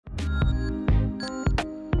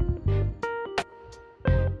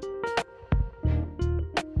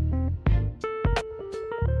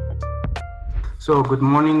So good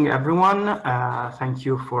morning, everyone. Thank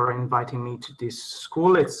you for inviting me to this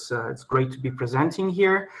school. It's great to be presenting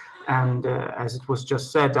here. And as it was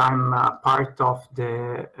just said, I'm part of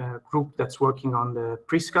the group that's working on the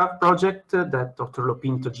PRISCAV project that Dr.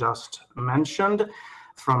 Lopinto just mentioned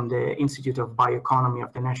from the Institute of Bioeconomy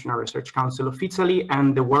of the National Research Council of Italy.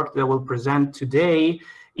 And the work that we'll present today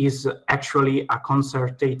is actually a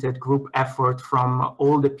concerted group effort from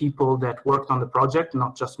all the people that worked on the project,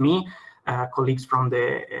 not just me. Colleagues from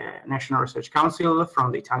the National Research Council,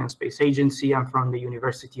 from the Italian Space Agency, and from the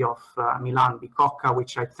University of Milan Bicocca,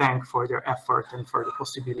 which I thank for their effort and for the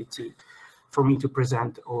possibility for me to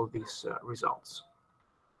present all these results.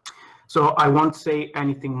 So I won't say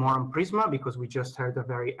anything more on PRISMA because we just heard a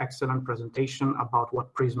very excellent presentation about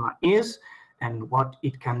what PRISMA is and what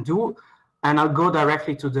it can do. And I'll go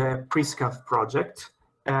directly to the PRISCAV project.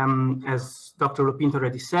 As Dr. Lopinto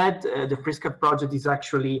already said, the PRISCAV project is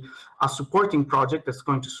actually a supporting project that's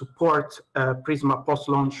going to support PRISMA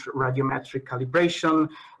post-launch radiometric calibration,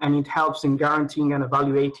 and it helps in guaranteeing and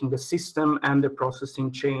evaluating the system and the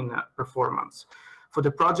processing chain performance. For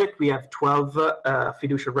the project, we have 12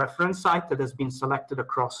 fiducial reference sites that has been selected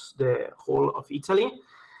across the whole of Italy,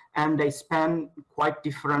 and they span quite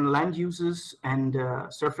different land uses and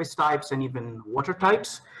surface types and even water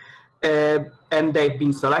types. And they've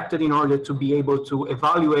been selected in order to be able to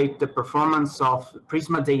evaluate the performance of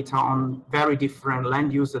PRISMA data on very different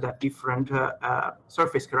land use that have different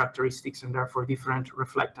surface characteristics and therefore different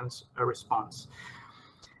reflectance response.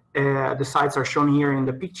 The sites are shown here in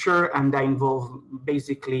the picture, and they involve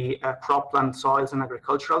basically cropland soils and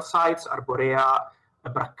agricultural sites, Arborea,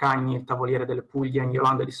 Braccagni, Tavoliere delle Puglie, and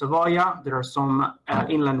Yolanda di Savoia. There are some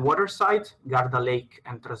inland water sites, Garda Lake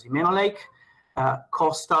and Trasimeno Lake.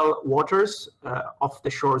 Coastal waters off the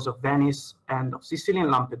shores of Venice and of Sicily and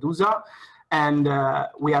Lampedusa, and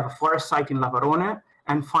we have a forest site in Lavarone,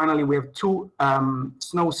 and finally we have two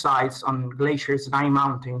snow sites on glaciers and high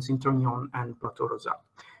mountains in Tornion and Plateau Rosa.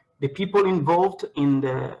 The people involved in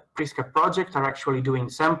the PRISCAV project are actually doing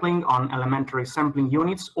sampling on elementary sampling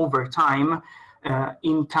units over time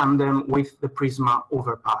in tandem with the PRISMA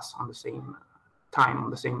overpass on the same time, on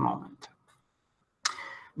the same moment.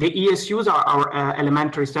 The ESUs are our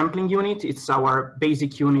elementary sampling unit. It's our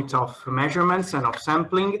basic unit of measurements and of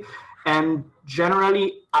sampling. And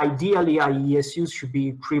generally, ideally, our ESUs should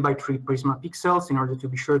be 3 by 3 PRISMA pixels in order to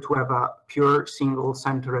be sure to have a pure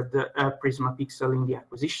single-centered PRISMA pixel in the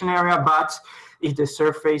acquisition area. But if the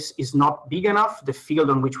surface is not big enough, the field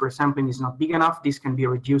on which we're sampling is not big enough, this can be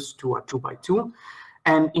reduced to a 2 by 2.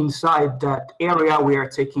 And inside that area, we are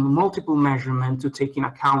taking multiple measurements to take in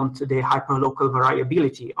account the hyperlocal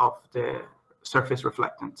variability of the surface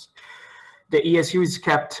reflectance. The ESU is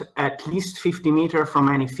kept at least 50 meters from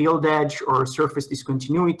any field edge or surface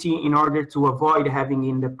discontinuity in order to avoid having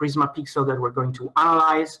in the PRISMA pixel that we're going to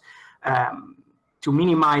analyze to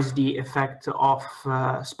minimize the effect of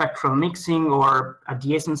spectral mixing or a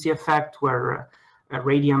deescency effect where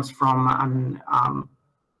radiance from an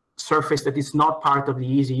surface that is not part of the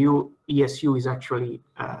ESU is actually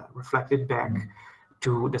reflected back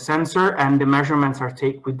to the sensor, and the measurements are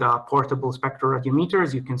taken with the portable spectroradiometer,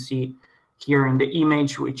 as you can see here in the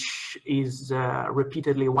image, which is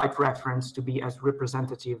repeatedly white reference to be as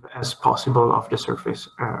representative as possible of the surface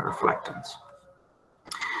reflectance.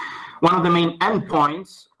 One of the main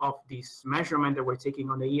endpoints of this measurement that we're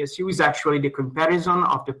taking on the ESU is actually the comparison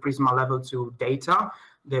of the PRISMA level 2 data,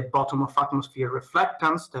 the bottom of atmosphere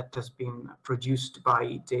reflectance that has been produced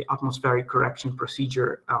by the atmospheric correction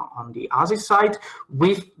procedure on the ASIS side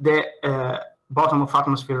with the bottom of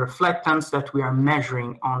atmosphere reflectance that we are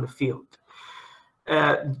measuring on the field.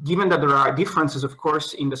 Given that there are differences, of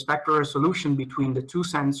course, in the spectral resolution between the two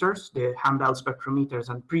sensors, the handheld spectrometers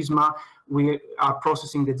and PRISMA, we are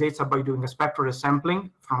processing the data by doing a spectral resampling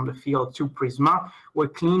from the field to PRISMA. We're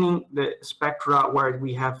cleaning the spectra where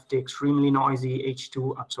we have the extremely noisy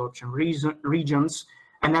H2 absorption regions,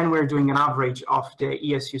 and then we're doing an average of the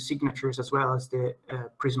ESU signatures as well as the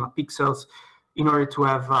PRISMA pixels in order to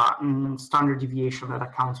have a standard deviation that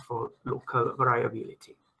accounts for local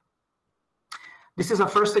variability. This is a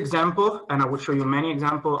first example, and I will show you many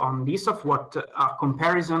examples on this of what a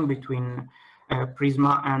comparison between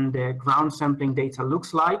PRISMA and the ground sampling data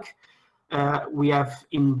looks like. We have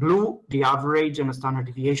in blue the average and the standard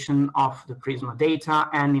deviation of the PRISMA data,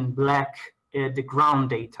 and in black the ground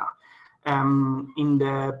data. In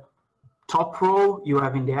the top row, you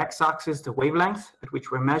have in the x-axis the wavelength at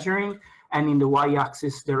which we're measuring, and in the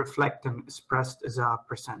y-axis the reflectance expressed as a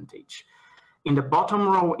percentage. In the bottom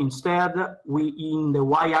row, instead, in the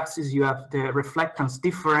y-axis, you have the reflectance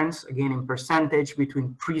difference, again in percentage,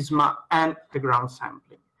 between PRISMA and the ground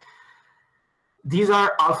sampling. These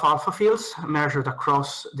are alpha-alpha fields measured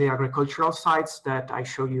across the agricultural sites that I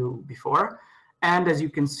showed you before. And as you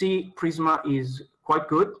can see, PRISMA is quite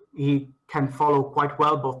good. It can follow quite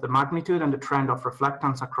well both the magnitude and the trend of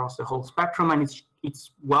reflectance across the whole spectrum, and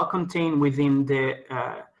it's well contained within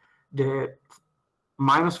the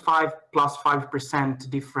 -5 plus 5%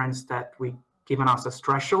 difference that we given us as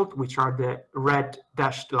threshold, which are the red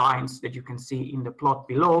dashed lines that you can see in the plot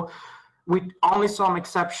below, with only some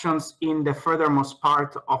exceptions in the furthermost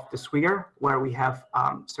part of the sphere, where we have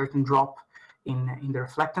certain drop in the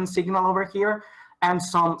reflectance signal over here, and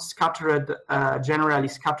some scattered, generally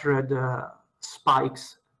scattered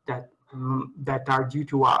spikes that are due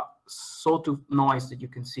to a sawtooth noise that you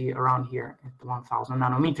can see around here at 1000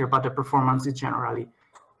 nanometer, but the performance is generally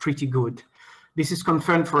pretty good. This is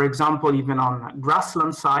confirmed, for example, even on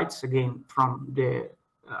grassland sites, again, from the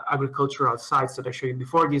agricultural sites that I showed you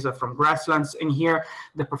before. These are from grasslands, and here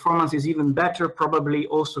the performance is even better, probably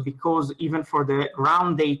also because even for the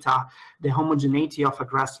ground data, the homogeneity of a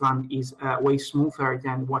grassland is way smoother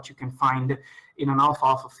than what you can find in an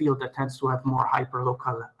alpha-alpha field that tends to have more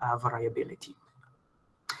hyperlocal variability.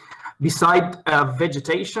 Beside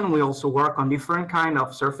vegetation, we also work on different kind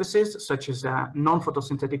of surfaces, such as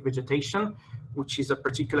non-photosynthetic vegetation, which is a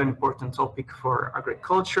particularly important topic for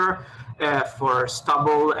agriculture, for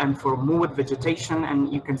stubble and for mood vegetation.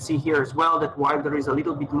 And you can see here as well that while there is a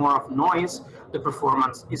little bit more of noise, the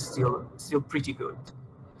performance is still pretty good.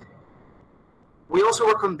 We also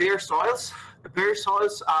work on bare soils. Bare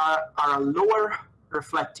soils are a lower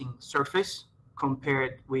reflecting surface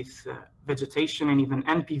compared with vegetation and even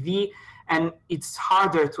NPV, and it's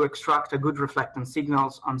harder to extract a good reflectance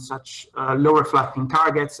signals on such low reflecting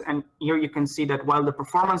targets. And here you can see that while the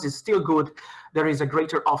performance is still good, there is a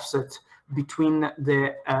greater offset between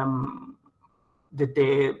the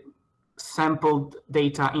sampled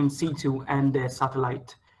data in situ and the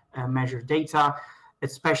satellite measured data,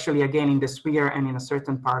 especially again in the sphere and in a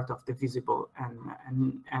certain part of the visible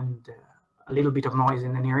and a little bit of noise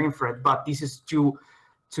in the near infrared, but this is due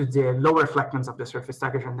to the low reflectance of the surface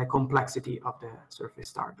target and the complexity of the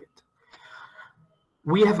surface target.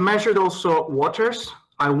 We have measured also waters.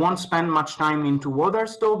 I won't spend much time into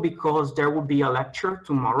waters though, because there will be a lecture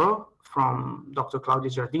tomorrow from Dr. Claudio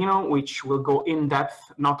Giardino, which will go in depth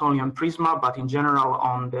not only on PRISMA, but in general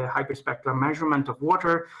on the hyperspectral measurement of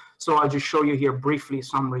water. So I'll just show you here briefly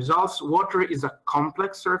some results. Water is a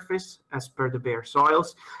complex surface as per the bare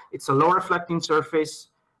soils. It's a low reflecting surface,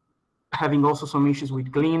 having also some issues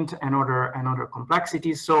with glint and other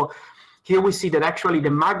complexities. So here we see that actually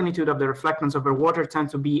the magnitude of the reflectance over water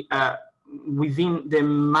tends to be within the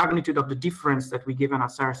magnitude of the difference that we given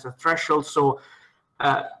as a threshold. So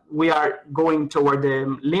we are going toward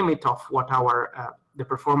the limit of what our the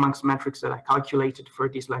performance metrics that I calculated for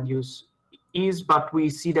this land use is, but we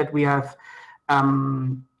see that we have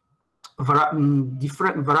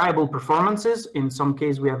different variable performances. In some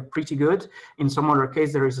cases we have pretty good. In some other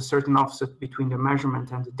case there is a certain offset between the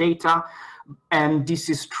measurement and the data, and this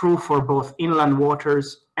is true for both inland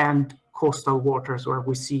waters and coastal waters, where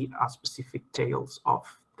we see specific tails of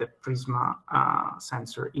the PRISMA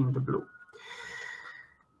sensor in the blue.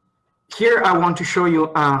 Here I want to show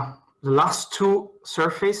you the last two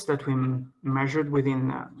surfaces that we measured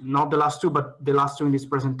within, not the last two, but the last two in this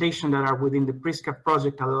presentation that are within the PRISCAV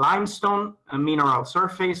project: a limestone, a mineral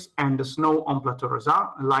surface, and the snow on Plateau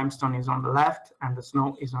Rosat. Limestone is on the left and the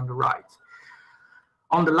snow is on the right.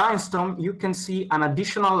 On the limestone, you can see an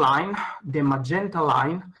additional line, the magenta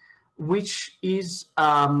line, which is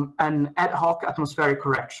an ad hoc atmospheric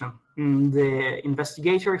correction. The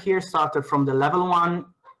investigator here started from the level 1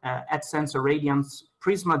 at sensor radiance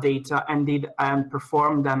PRISMA data and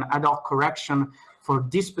performed an ad hoc correction for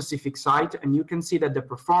this specific site, and you can see that the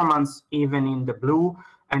performance, even in the blue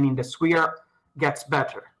and in the sphere, gets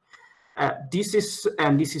better. This is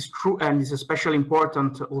true, and this is especially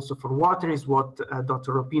important also for water, is what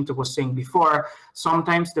Dr. Ropinto was saying before.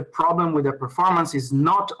 Sometimes the problem with the performance is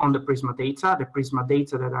not on the PRISMA data. The PRISMA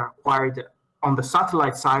data that are acquired on the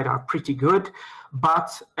satellite side are pretty good,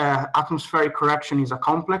 but atmospheric correction is a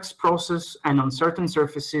complex process, and on certain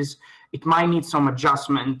surfaces it might need some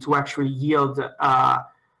adjustment to actually yield a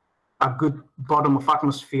good bottom of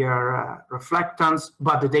atmosphere reflectance,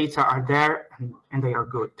 but the data are there and they are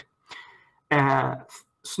good.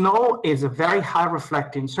 Snow is a very high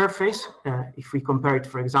reflecting surface. If we compare it,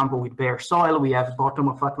 for example, with bare soil, we have bottom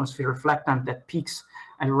of atmosphere reflectance that peaks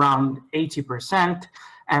at around 80%.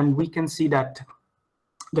 And we can see that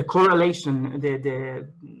the correlation,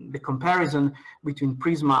 the comparison between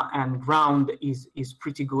PRISMA and ground is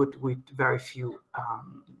pretty good, with very few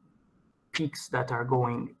peaks that are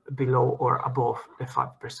going below or above the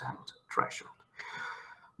 5% threshold.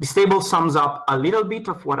 This table sums up a little bit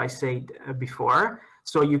of what I said before.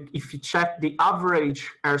 So if you check the average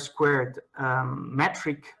R squared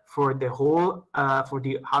metric for the whole, for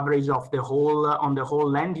the average of the whole on the whole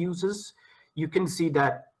land uses, you can see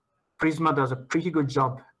that PRISMA does a pretty good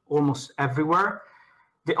job almost everywhere.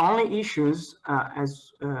 The only issues,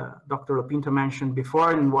 as Dr. Lopinto mentioned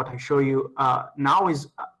before, and what I show you now, is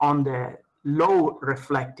on the low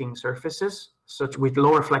reflecting surfaces, such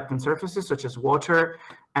as water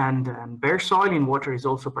and bare soil. In water is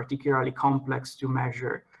also particularly complex to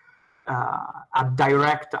measure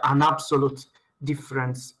an absolute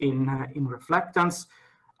difference in reflectance,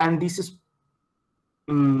 and this is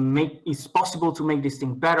it's possible to make this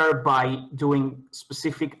thing better by doing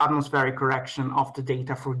specific atmospheric correction of the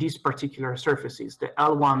data for these particular surfaces. The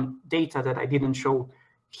L1 data that I didn't show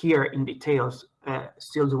here in details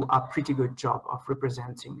still do a pretty good job of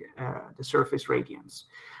representing the surface radiance.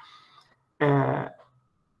 These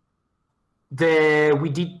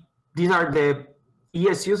are the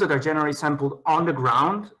ESUs that are generally sampled on the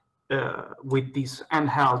ground with this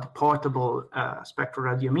handheld portable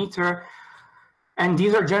spectral radiometer. And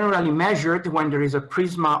these are generally measured when there is a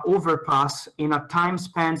PRISMA overpass in a time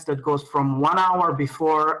span that goes from 1 hour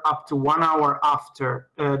before up to 1 hour after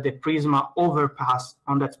the PRISMA overpass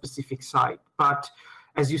on that specific site. But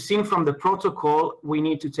as you've seen from the protocol, we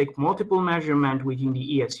need to take multiple measurements within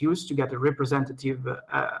the ESUs to get a representative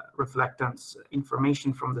reflectance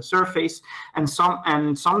information from the surface. And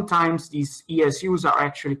sometimes these ESUs are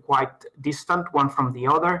actually quite distant one from the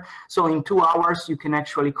other. So in 2 hours, you can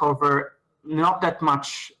actually cover not that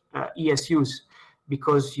much ESUs,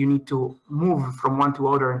 because you need to move from one to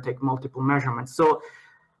other and take multiple measurements. So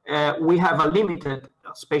we have a limited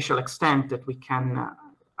spatial extent that we can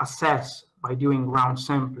assess by doing ground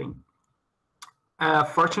sampling.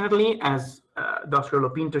 Fortunately, as Dr.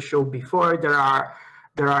 Lopinto showed before, there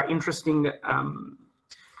are interesting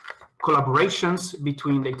collaborations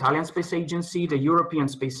between the Italian Space Agency, the European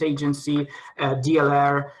Space Agency,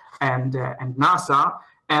 DLR, and NASA.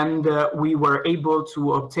 And we were able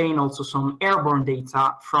to obtain also some airborne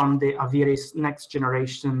data from the Aviris next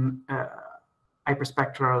generation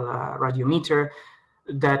hyperspectral radiometer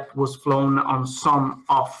that was flown on some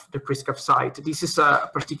of the PRISCAV site. This is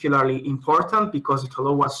particularly important because it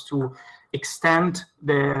allows us to extend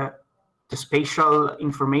the spatial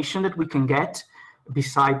information that we can get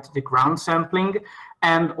beside the ground sampling,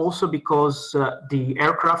 and also because the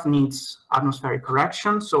aircraft needs atmospheric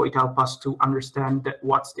correction, so it helps us to understand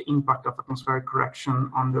what's the impact of atmospheric correction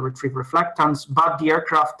on the retrieved reflectance. But the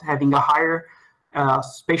aircraft having a higher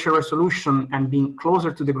spatial resolution and being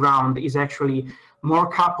closer to the ground is actually more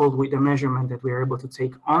coupled with the measurement that we are able to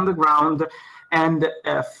take on the ground. And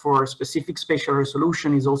for specific spatial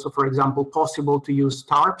resolution is also, for example, possible to use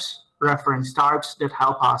TARPs, reference TARPs, that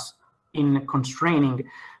help us in constraining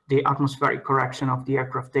the atmospheric correction of the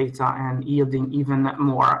aircraft data and yielding even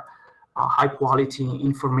more high quality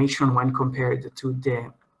information when compared to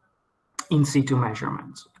the in-situ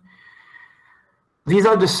measurements. These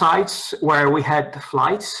are the sites where we had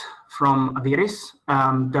flights from Aviris.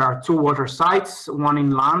 There are 2 water sites, one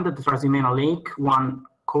inland at the Trasimeno Lake, one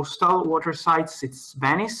coastal water sites, it's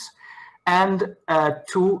Venice, and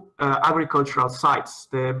 2 agricultural sites,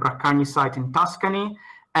 the Braccagni site in Tuscany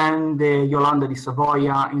and the Yolanda di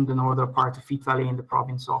Savoia in the northern part of Italy in the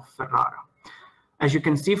province of Ferrara. As you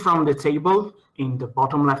can see from the table in the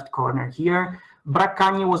bottom left corner here,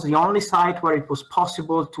 Braccagni was the only site where it was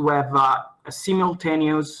possible to have a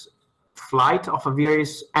simultaneous flight of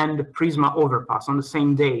Aviris and the PRISMA overpass on the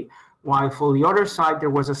same day, while for the other side there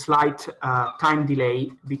was a slight time delay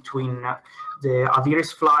between the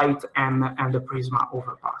Aviris flight and the PRISMA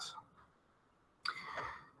overpass.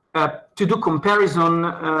 To do comparison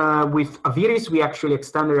with Aviris, we actually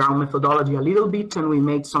extended our methodology a little bit and we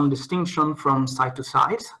made some distinction from site to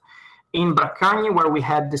site. In Braccagni, where we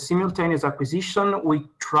had the simultaneous acquisition, we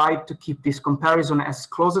tried to keep this comparison as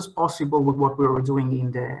close as possible with what we were doing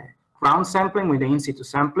in the ground sampling, with the in-situ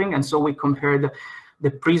sampling. And so we compared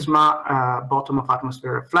the PRISMA bottom of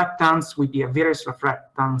atmosphere reflectance with the Aviris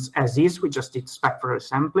reflectance as is. We just did spectral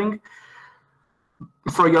sampling.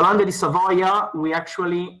 For Yolanda di Savoia, we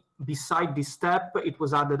actually, beside this step, it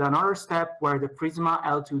was added another step where the PRISMA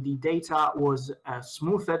L2D data was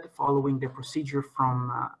smoothed following the procedure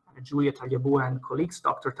from Giulia Tagliabue and colleagues,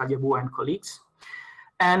 Dr. Tagliabue and colleagues.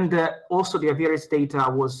 And also the Aviris data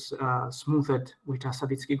was smoothed with a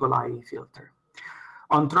Savitsky-Golay filter.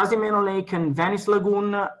 On Trasimeno Lake and Venice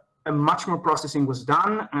Lagoon, much more processing was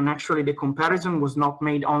done, and actually the comparison was not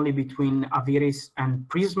made only between Aviris and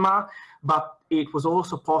PRISMA, but it was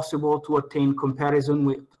also possible to obtain comparison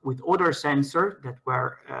with other sensors that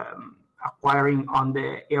were acquiring on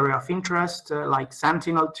the area of interest, like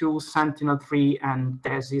Sentinel-2, Sentinel-3, and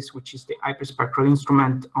TESIS, which is the hyperspectral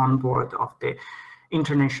instrument on board of the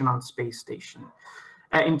International Space Station.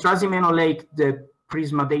 In Trasimeno Lake, the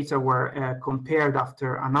PRISMA data were compared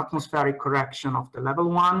after an atmospheric correction of the level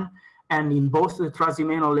 1, and in both the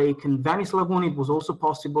Trasimeno Lake and Venice Lagoon, it was also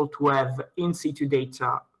possible to have in-situ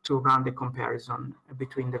data to run the comparison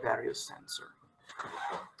between the various sensors.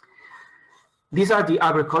 These are the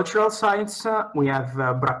agricultural sites. We have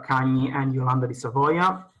Braccagni and Yolanda di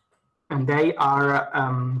Savoia, and they are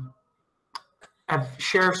have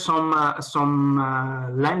shared some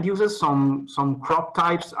land uses, some crop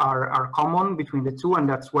types are common between the two, and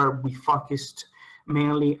that's where we focused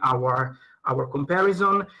mainly our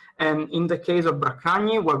comparison. And in the case of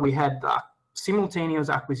Braccagni, where we had simultaneous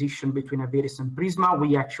acquisition between Aviris and PRISMA,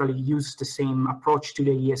 we actually used the same approach to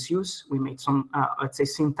the ESUs. We made some, let's say,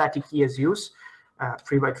 synthetic ESUs,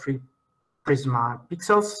 3x3 PRISMA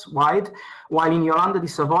pixels wide, while in Yolanda di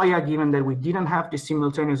Savoia, given that we didn't have the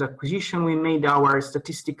simultaneous acquisition, we made our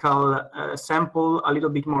statistical sample a little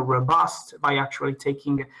bit more robust by actually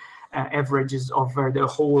taking averages over the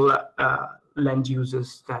whole land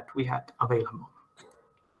uses that we had available.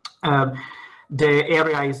 The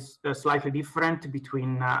area is slightly different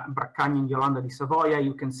between Braccagni and Yolanda di Savoia.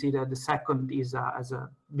 You can see that the second is a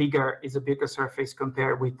bigger surface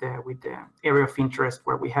compared with the area of interest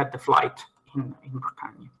where we had the flight in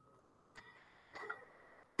Braccagni.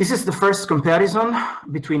 This is the first comparison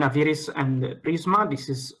between Aviris and PRISMA. This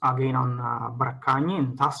is again on Braccagni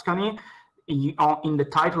in Tuscany. In the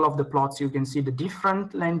title of the plots, you can see the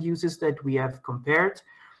different land uses that we have compared.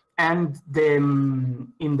 And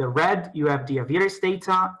in the red, you have the Aviris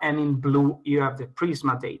data, and in blue, you have the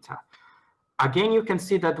PRISMA data. Again, you can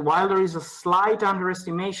see that while there is a slight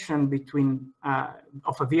underestimation between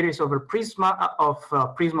of Aviris over PRISMA,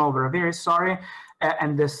 PRISMA over Aviris, sorry,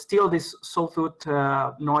 and there's still this sawtooth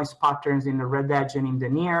noise patterns in the red edge and in the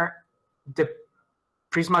near, the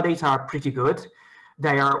PRISMA data are pretty good.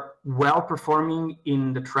 They are well performing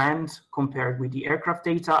in the trend compared with the aircraft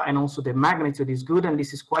data, and also the magnitude is good, and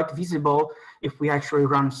this is quite visible if we actually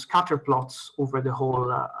run scatter plots over the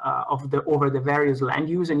whole over the various land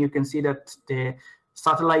use, and you can see that the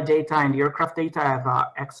satellite data and the aircraft data have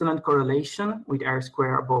excellent correlation with R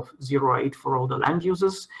square above 0.8 for all the land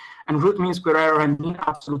uses, and root mean square error and mean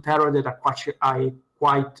absolute error that are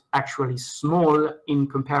quite actually small in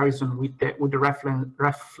comparison with the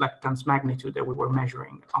reflectance magnitude that we were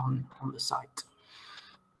measuring on the site.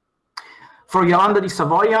 For Yolanda di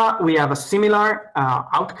Savoia, we have a similar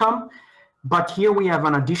outcome, but here we have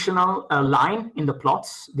an additional line in the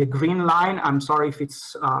plots. The green line, I'm sorry if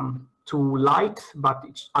it's too light, but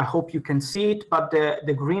I hope you can see it, but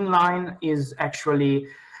the green line is actually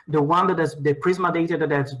the one that has the PRISMA data that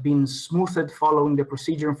has been smoothed following the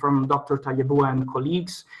procedure from Dr. Tagliabue and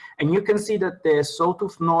colleagues. And you can see that the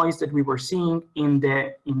sawtooth noise that we were seeing in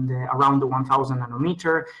the around the 1000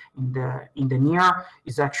 nanometer in the near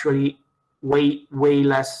is actually way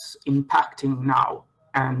less impacting now.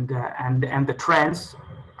 And the trends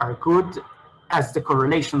are good as the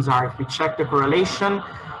correlations are. If we check the correlation,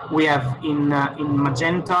 we have in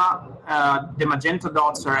magenta, the magenta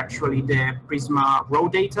dots are actually the PRISMA raw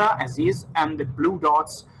data as is, and the blue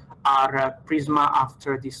dots are PRISMA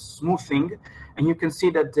after this smoothing. And you can see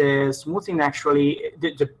that the smoothing actually,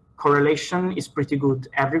 the correlation is pretty good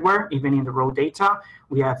everywhere, even in the raw data.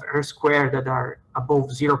 We have R square that are above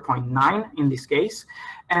 0.9 in this case.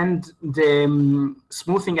 And the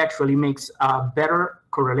smoothing actually makes a better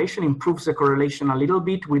correlation, improves the correlation a little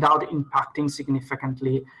bit without impacting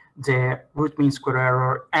significantly the root mean square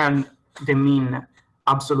error and the mean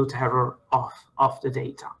absolute error of the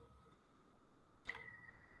data.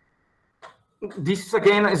 This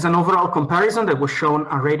again is an overall comparison that was shown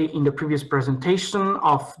already in the previous presentation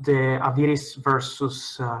of the Aviris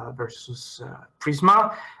versus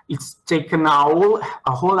PRISMA. It's taken a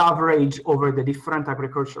whole average over the different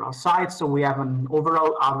agricultural sites. So we have an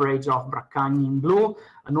overall average of Braccagni in blue,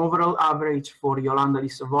 an overall average for Yolanda di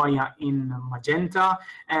Savoia in magenta,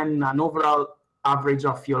 and an overall average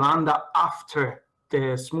of Yolanda after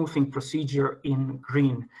the smoothing procedure in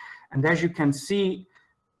green. And as you can see,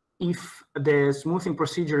 if the smoothing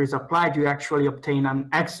procedure is applied, you actually obtain an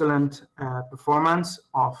excellent performance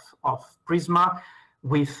of PRISMA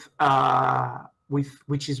with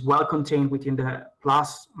which is well contained within the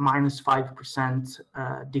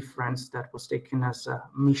 ±5% difference that was taken as a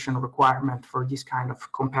mission requirement for this kind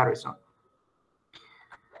of comparison.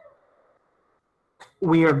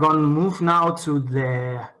 We are going to move now to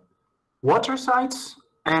the water sites.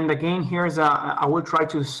 And again, I will try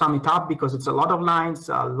to sum it up because it's a lot of lines,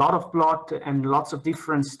 a lot of plot, and lots of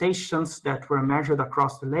different stations that were measured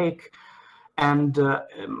across the lake. And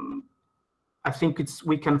I think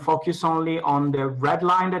we can focus only on the red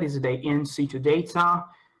line, that is the in-situ data,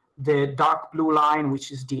 the dark blue line,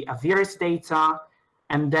 which is the Aviris data,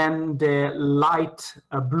 and then the light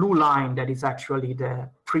blue line, that is actually the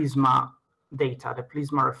PRISMA data, the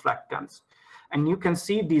PRISMA reflectance. And you can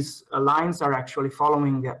see these lines are actually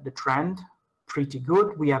following the trend pretty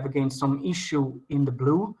good. We have again some issue in the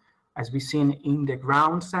blue, as we've seen in the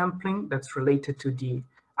ground sampling that's related to the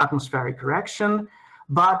atmospheric correction.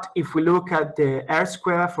 But if we look at the R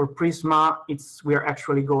square for PRISMA, we're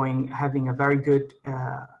actually having a very good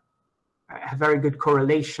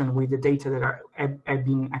correlation with the data that have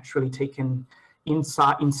been actually taken in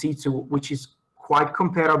situ, which is quite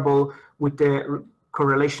comparable with the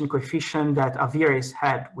correlation coefficient that Aviris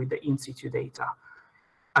had with the in-situ data.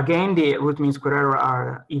 Again, the root mean square error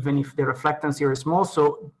are, even if the reflectance here is small,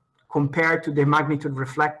 so compared to the magnitude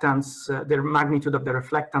reflectance, the magnitude of the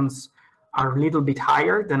reflectance are a little bit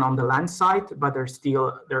higher than on the land side, but they're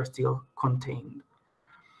still contained.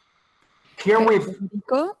 Here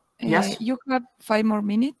Federico, yes, you have 5 more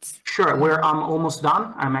minutes. Sure, I'm almost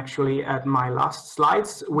done. I'm actually at my last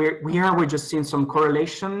slides. We're just seeing some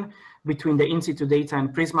correlation between the in-situ data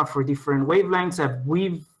and PRISMA for different wavelengths.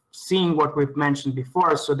 We've seen what we've mentioned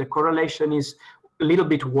before, so the correlation is a little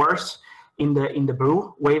bit worse in the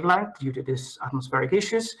blue wavelength due to these atmospheric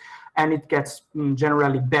issues, and it gets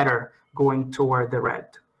generally better going toward the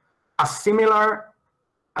red. A similar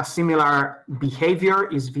behavior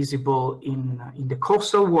is visible in the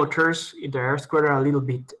coastal waters. The R square are a little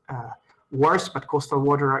bit worse, but coastal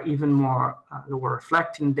water are even more lower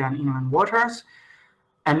reflecting than inland waters.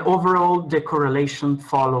 And overall, the correlation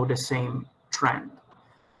follow the same trend.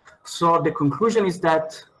 So the conclusion is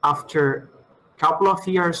that after a couple of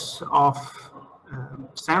years of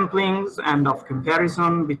samplings and of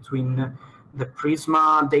comparison between the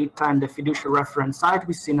PRISMA data and the fiducial reference site,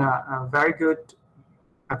 we've seen a very good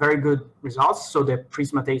results. So the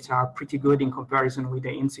PRISMA data are pretty good in comparison with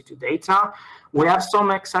the in-situ data. We have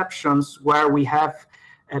some exceptions where we have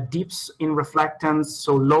dips in reflectance,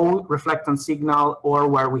 so low reflectance signal, or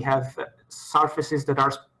where we have surfaces that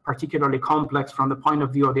are particularly complex from the point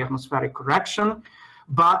of view of the atmospheric correction.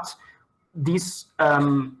 But these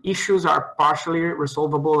issues are partially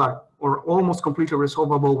resolvable or almost completely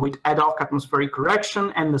resolvable with ad hoc atmospheric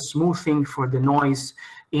correction and the smoothing for the noise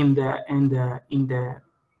in the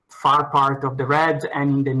far part of the red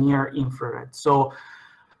and in the near infrared. So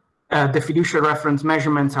the fiducial reference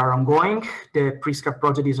measurements are ongoing. The PRISCAV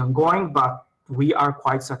project is ongoing, but we are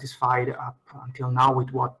quite satisfied up until now with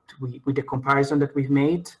with the comparison that we've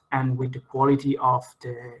made and with the quality of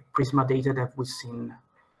the PRISMA data that we've seen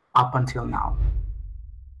up until now.